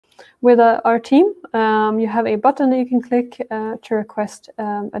with our team, you have a button that you can click to request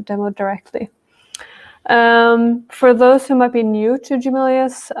a demo directly. For those who might be new to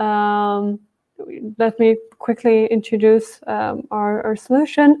Gmelius, let me quickly introduce our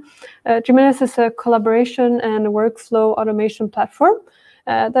solution. Gmelius is a collaboration and workflow automation platform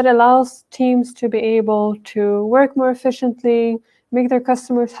that allows teams to be able to work more efficiently, make their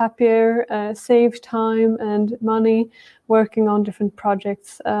customers happier, save time and money working on different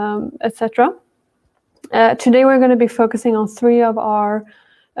projects, etc. Today we're going to be focusing on three of our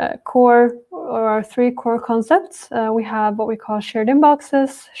three core concepts. We have what we call shared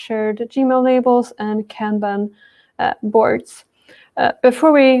inboxes, shared Gmail labels, and Kanban boards.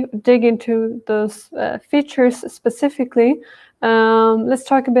 Before we dig into those features specifically, let's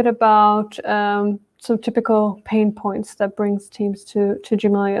talk a bit about some typical pain points that brings teams to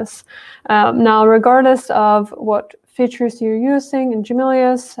Gmelius. Now, regardless of what features you're using in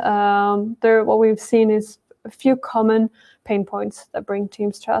Gmelius, what we've seen is a few common pain points that bring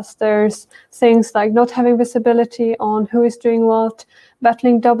teams to us. There's things like not having visibility on who is doing what,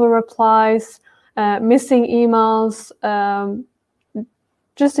 battling double replies, missing emails,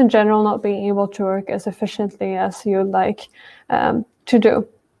 just in general not being able to work as efficiently as you'd like to do.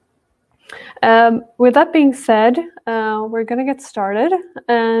 With that being said, we're going to get started.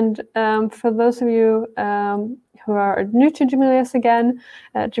 And for those of you who are new to Gmelius again,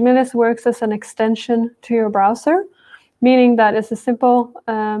 Gmelius works as an extension to your browser, meaning that it's a simple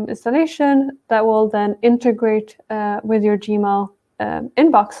installation that will then integrate with your Gmail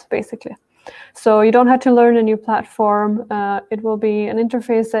inbox, basically. So you don't have to learn a new platform. It will be an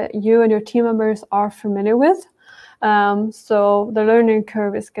interface that you and your team members are familiar with. So the learning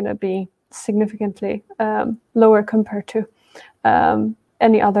curve is going to be significantly lower compared to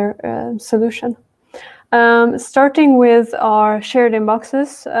any other solution. Starting with our shared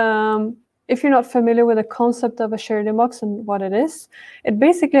inboxes, if you're not familiar with the concept of a shared inbox and what it is, it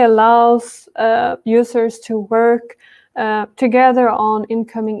basically allows users to work together on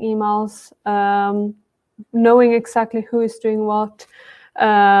incoming emails, knowing exactly who is doing what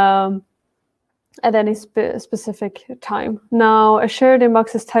at any specific time. Now, a shared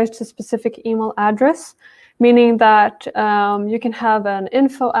inbox is tied to a specific email address, meaning that you can have an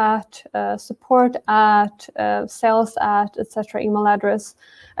info at, support at, sales at, etc. email address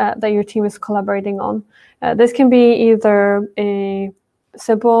that your team is collaborating on. This can be either a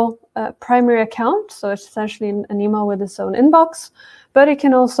simple primary account, so it's essentially an email with its own inbox, but it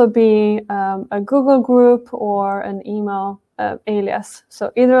can also be a Google group or an email alias.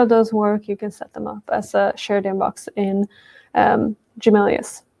 So either of those work, you can set them up as a shared inbox in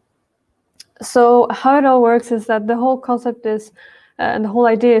Gmelius. So how it all works is that the whole concept is, and the whole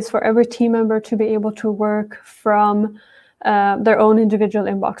idea is for every team member to be able to work from their own individual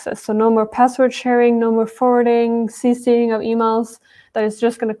inboxes. So no more password sharing, no more forwarding, CCing of emails. That is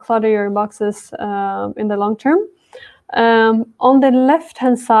just going to clutter your inboxes in the long term. On the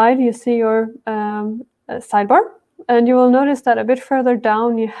left-hand side, you see your sidebar. And you will notice that a bit further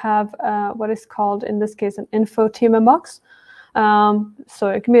down, you have what is called, in this case, an info team inbox. So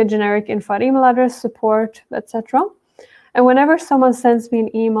it can be a generic info at email address, support, etc. And whenever someone sends me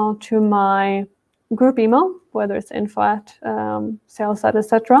an email to my group email, whether it's info at, sales at,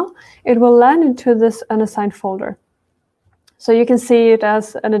 etc., it will land into this unassigned folder. So you can see it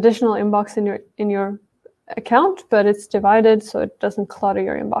as an additional inbox in your account, but it's divided so it doesn't clutter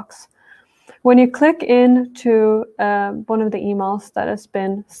your inbox. When you click into one of the emails that has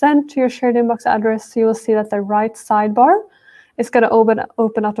been sent to your shared inbox address, you will see that the right sidebar is going to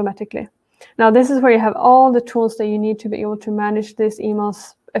open automatically. Now, this is where you have all the tools that you need to be able to manage these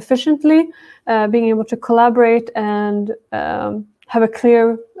emails efficiently, being able to collaborate and have a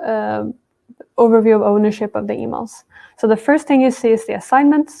clear overview of ownership of the emails. So the first thing you see is the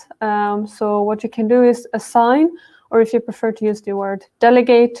assignments. So what you can do is assign, or if you prefer to use the word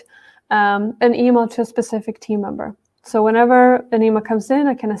delegate, an email to a specific team member. So whenever an email comes in,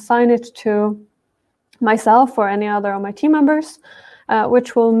 I can assign it to myself or any other of my team members,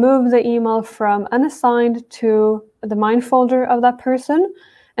 which will move the email from unassigned to the mine folder of that person.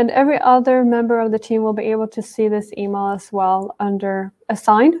 And every other member of the team will be able to see this email as well under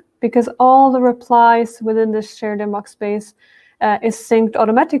assigned, because all the replies within this shared inbox space is synced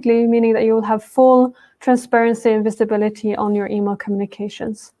automatically, meaning that you will have full transparency and visibility on your email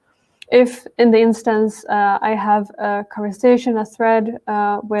communications. If in the instance I have a conversation, a thread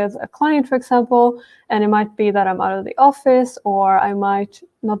with a client, for example, and it might be that I'm out of the office or I might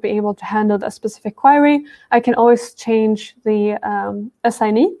not be able to handle that specific query, I can always change the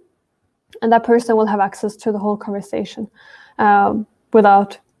assignee, and that person will have access to the whole conversation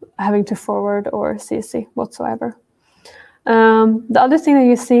without having to forward or CC whatsoever. The other thing that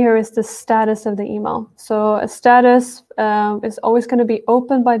you see here is the status of the email. So a status is always going to be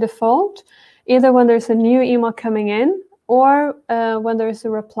open by default, either when there's a new email coming in or when there is a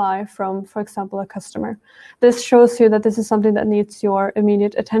reply from, for example, a customer. This shows you that this is something that needs your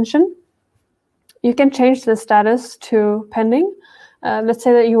immediate attention. You can change the status to pending. Let's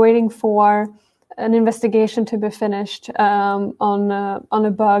say that you're waiting for an investigation to be finished on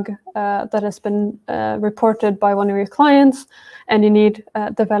a bug that has been reported by one of your clients, and you need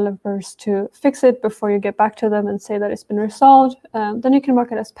developers to fix it before you get back to them and say that it's been resolved. Then you can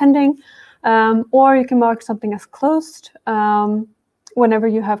mark it as pending, or you can mark something as closed whenever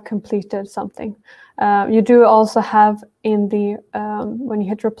you have completed something. You do also have in the, when you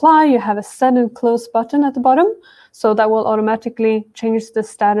hit reply, you have a send and close button at the bottom. So that will automatically change the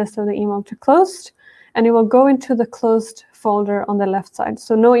status of the email to closed, and it will go into the closed folder on the left side.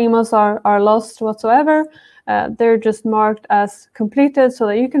 So no emails are lost whatsoever. They're just marked as completed so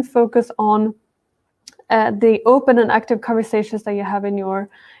that you can focus on the open and active conversations that you have in your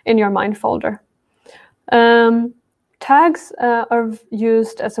Mind folder. Tags are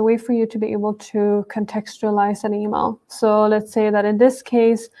used as a way for you to be able to contextualize an email. So let's say that in this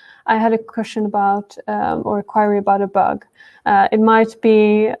case, I had a question about or a query about a bug. It might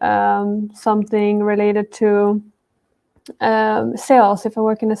be something related to sales, if I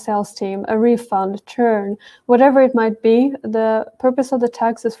work in a sales team, a refund, churn, whatever it might be. The purpose of the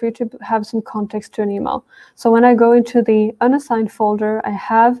tags is for you to have some context to an email. So when I go into the unassigned folder, I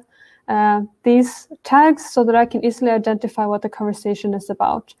have these tags so that I can easily identify what the conversation is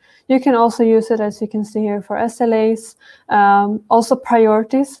about. You can also use it, as you can see here, for SLAs, also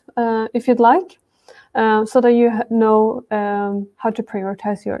priorities, if you'd like, so that you know how to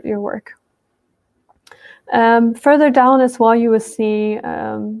prioritize your work. Further down as well, you will see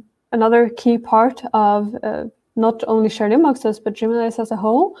another key part of not only shared inboxes, but Gmelius as a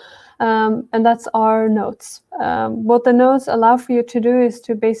whole, and that's our notes. What the notes allow for you to do is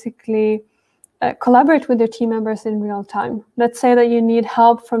to basically collaborate with your team members in real time. Let's say that you need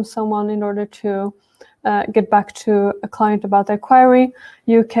help from someone in order to get back to a client about their query.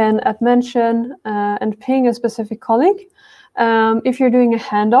 You can mention and ping a specific colleague. If you're doing a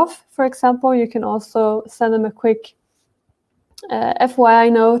handoff, for example, you can also send them a quick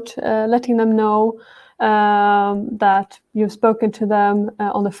FYI note, letting them know that you've spoken to them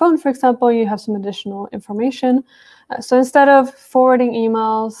on the phone, for example. You have some additional information. So instead of forwarding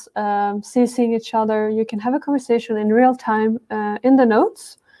emails, CCing each other, you can have a conversation in real time in the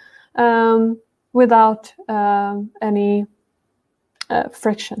notes without any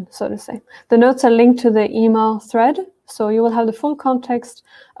friction, so to say. The notes are linked to the email thread, so you will have the full context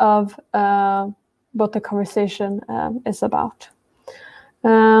of what the conversation is about.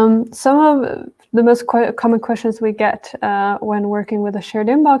 Some of the most common questions we get when working with a shared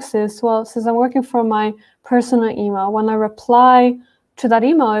inbox is, well, since I'm working from my personal email, when I reply to that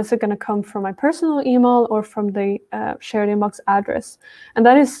email, is it going to come from my personal email or from the shared inbox address? And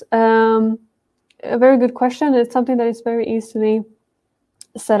that is a very good question. It's something that is very easily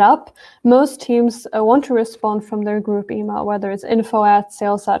set up. Most teams want to respond from their group email, whether it's info@,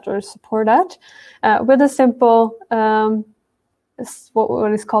 sales@ or support@, with a simple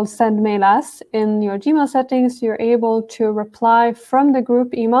what is called send mail as. In your Gmail settings, you're able to reply from the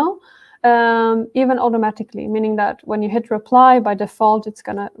group email, even automatically, meaning that when you hit reply, by default, it's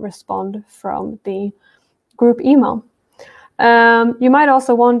going to respond from the group email. You might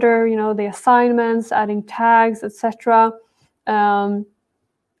also wonder, the assignments, adding tags, etc.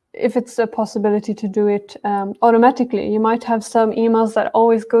 If it's a possibility to do it automatically. You might have some emails that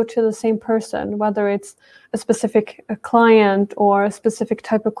always go to the same person, whether it's a specific client or a specific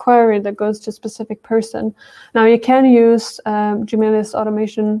type of query that goes to a specific person. Now, you can use Gmelius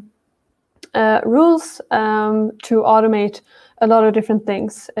automation rules to automate a lot of different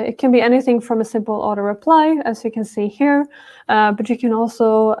things. It can be anything from a simple auto reply, as you can see here, but you can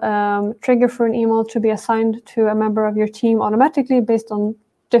also trigger for an email to be assigned to a member of your team automatically based on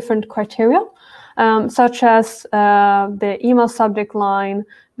different criteria, such as the email subject line,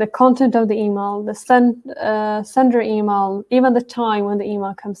 the content of the email, the sender email, even the time when the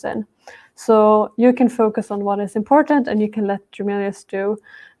email comes in. So you can focus on what is important, and you can let Gmelius do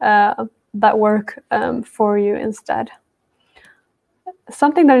that work for you instead.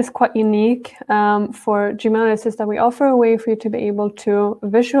 Something that is quite unique for Gmelius is that we offer a way for you to be able to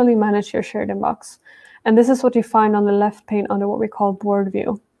visually manage your shared inbox. And this is what you find on the left pane under what we call board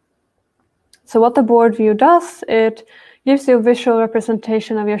view. So what the board view does, it gives you a visual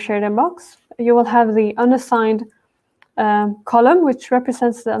representation of your shared inbox. You will have the unassigned column, which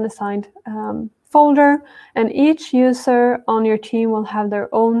represents the unassigned folder, and each user on your team will have their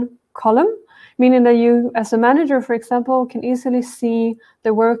own column, meaning that you, as a manager, for example, can easily see the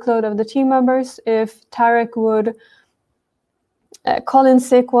workload of the team members. If Tarek would call in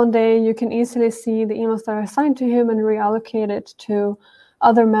sick one day, you can easily see the emails that are assigned to him and reallocate it to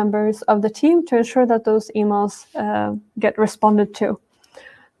other members of the team to ensure that those emails get responded to.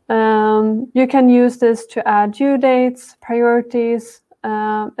 You can use this to add due dates, priorities,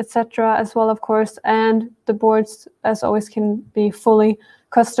 etc. as well, of course, and the boards, as always, can be fully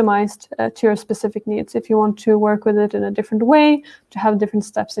customized to your specific needs. If you want to work with it in a different way, to have different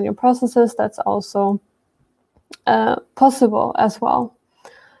steps in your processes, that's also possible as well.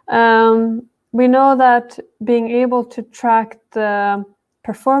 We know that being able to track the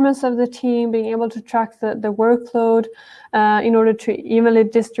performance of the team, being able to track the workload in order to evenly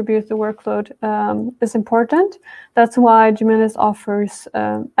distribute the workload is important. That's why Gmelius offers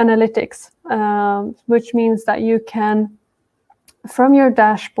analytics, which means that you can, from your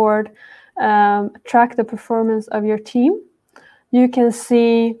dashboard, track the performance of your team. You can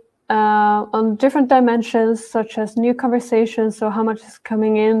see on different dimensions, such as new conversations, so how much is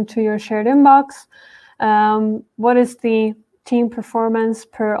coming into your shared inbox, what is the team performance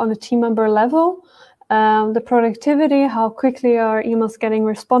on a team member level, the productivity, how quickly are emails getting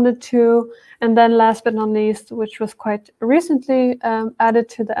responded to, and then last but not least, which was quite recently added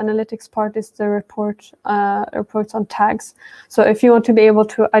to the analytics part, is the reports on tags. So if you want to be able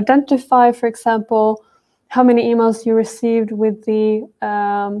to identify, for example, how many emails you received with the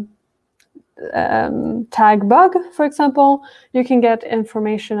tag bug, for example, you can get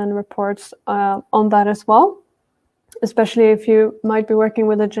information and reports on that as well. Especially if you might be working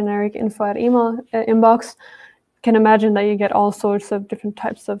with a generic info at email inbox, can imagine that you get all sorts of different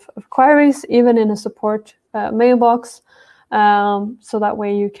types of queries, even in a support mailbox. So that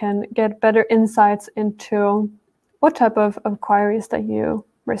way you can get better insights into what type of queries that you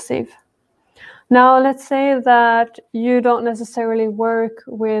receive. Now, let's say that you don't necessarily work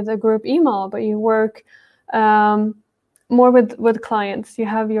with a group email, but you work more with clients. You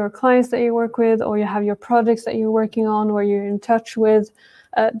have your clients that you work with, or you have your projects that you're working on, where you're in touch with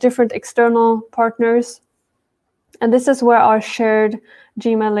different external partners. And this is where our shared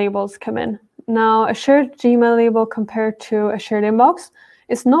Gmail labels come in. Now, a shared Gmail label compared to a shared inbox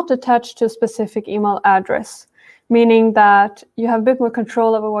is not attached to a specific email address, meaning that you have a bit more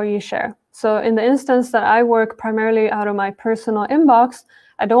control over what you share. So in the instance that I work primarily out of my personal inbox,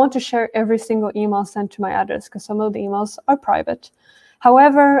 I don't want to share every single email sent to my address because some of the emails are private.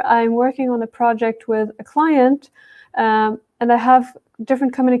 However, I'm working on a project with a client and I have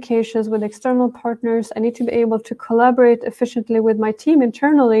different communications with external partners. I need to be able to collaborate efficiently with my team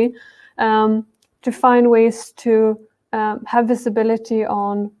internally to find ways to have visibility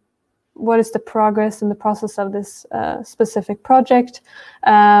on what is the progress in the process of this specific project.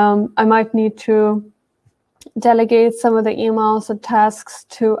 I might need to delegate some of the emails and tasks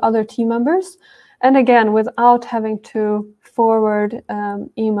to other team members. And again, without having to forward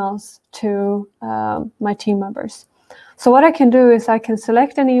emails to my team members. So what I can do is I can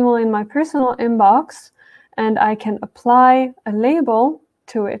select an email in my personal inbox and I can apply a label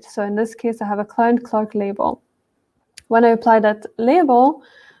to it. So in this case, I have a client Clark label. When I apply that label,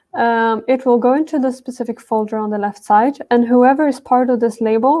 it will go into the specific folder on the left side, and whoever is part of this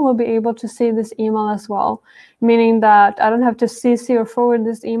label will be able to see this email as well, meaning that I don't have to CC or forward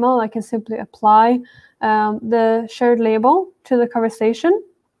this email. I can simply apply the shared label to the conversation,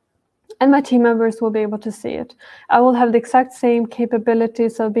 and my team members will be able to see it. I will have the exact same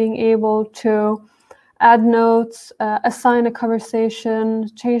capabilities of being able to add notes, assign a conversation,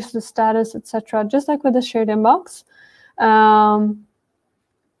 change the status, etc., just like with the shared inbox.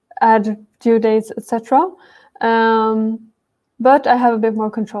 Add due dates, etc. But I have a bit more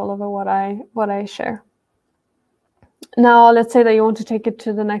control over what I share. Now, let's say that you want to take it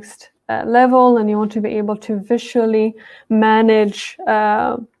to the next level and you want to be able to visually manage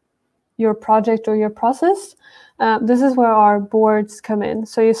your project or your process. This is where our boards come in.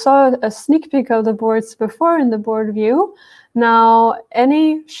 So you saw a sneak peek of the boards before in the board view. Now,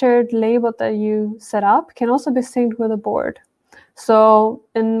 any shared label that you set up can also be synced with a board. So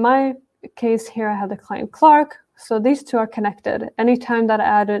in my case here, I have the client Clark. So these two are connected. Anytime that I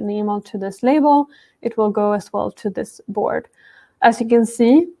add an email to this label, it will go as well to this board. As you can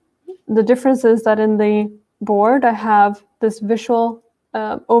see, the difference is that in the board, I have this visual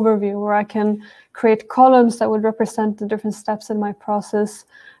overview where I can create columns that would represent the different steps in my process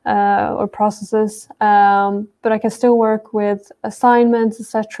or processes. But I can still work with assignments,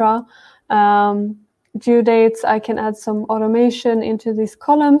 etc. due dates, I can add some automation into these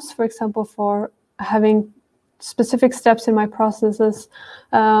columns, for example, for having specific steps in my processes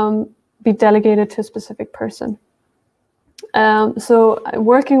be delegated to a specific person. So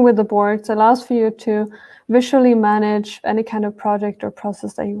working with the boards allows for you to visually manage any kind of project or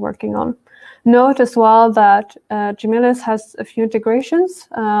process that you're working on. Note as well that Gmelius has a few integrations.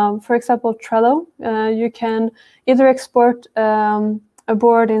 For example, Trello. You can either export a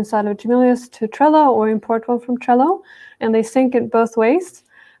board inside of Gmelius to Trello or import one from Trello, and they sync it both ways.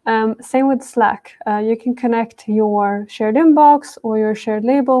 Same with Slack. You can connect your shared inbox or your shared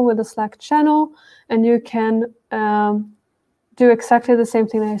label with a Slack channel, and you can do exactly the same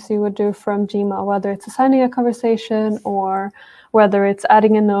thing as you would do from Gmail, whether it's assigning a conversation or whether it's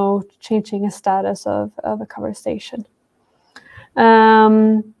adding a note, changing a status of a conversation.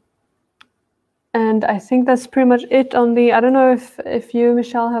 And I think that's pretty much it on the, I don't know if you,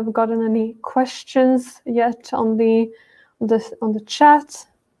 Michelle, have gotten any questions yet on the chat.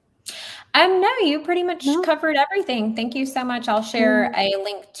 No, you pretty much covered everything. Thank you so much. I'll share a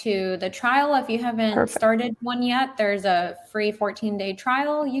link to the trial. If you haven't started one yet, there's a free 14-day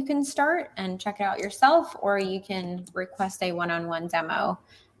trial you can start and check it out yourself, or you can request a one-on-one demo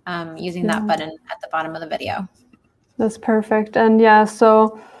using that button at the bottom of the video. That's perfect. And yeah,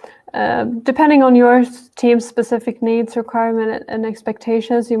 so depending on your team's specific needs, requirement, and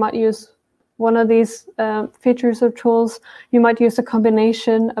expectations, you might use one of these features or tools. You might use a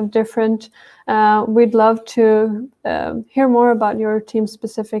combination of different. We'd love to hear more about your team's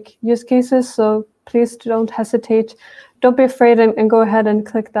specific use cases, so please don't hesitate. Don't be afraid and go ahead and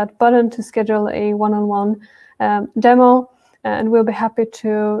click that button to schedule a one-on-one demo, and we'll be happy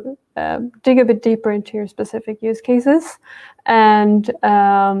to dig a bit deeper into your specific use cases and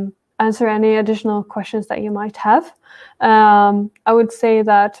answer any additional questions that you might have. I would say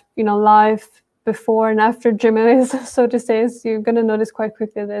that, life before and after Gmelius, so to say, is you're going to notice quite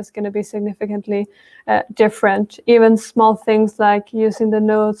quickly that it's going to be significantly different. Even small things like using the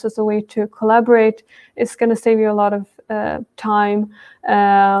notes as a way to collaborate is going to save you a lot of time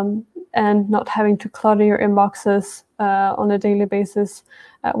and not having to clutter your inboxes on a daily basis.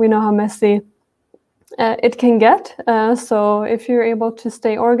 We know how messy it can get. So if you're able to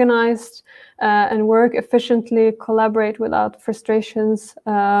stay organized and work efficiently, collaborate without frustrations,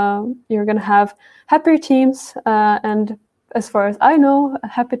 you're going to have happier teams. And as far as I know,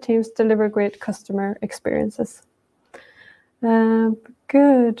 happy teams deliver great customer experiences.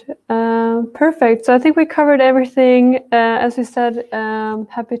 Good. Perfect. So I think we covered everything. As we said,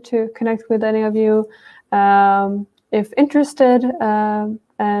 happy to connect with any of you if interested.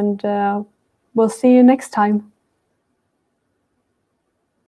 And we'll see you next time.